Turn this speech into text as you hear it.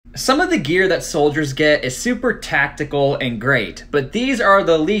Some of the gear that soldiers get is super tactical and great, but these are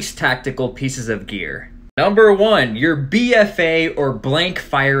the least tactical pieces of gear. Number 1, your BFA or blank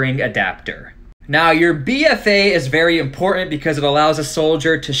firing adapter. Now, your BFA is very important because it allows a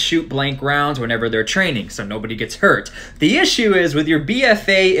soldier to shoot blank rounds whenever they're training, so nobody gets hurt. The issue is with your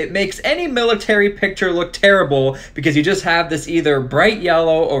BFA, it makes any military picture look terrible because you just have this either bright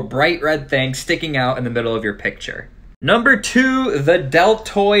yellow or bright red thing sticking out in the middle of your picture. Number 2, the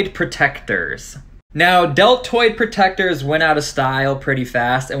deltoid protectors. Now, deltoid protectors went out of style pretty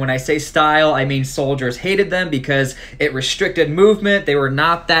fast, and when I say style, I mean soldiers hated them because it restricted movement, they were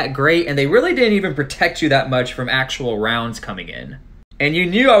not that great, and they really didn't even protect you that much from actual rounds coming in. And you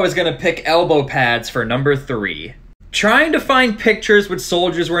knew I was gonna pick elbow pads for number 3. Trying to find pictures with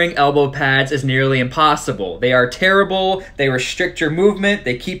soldiers wearing elbow pads is nearly impossible. They are terrible, they restrict your movement,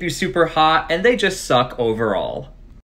 they keep you super hot, and they just suck overall.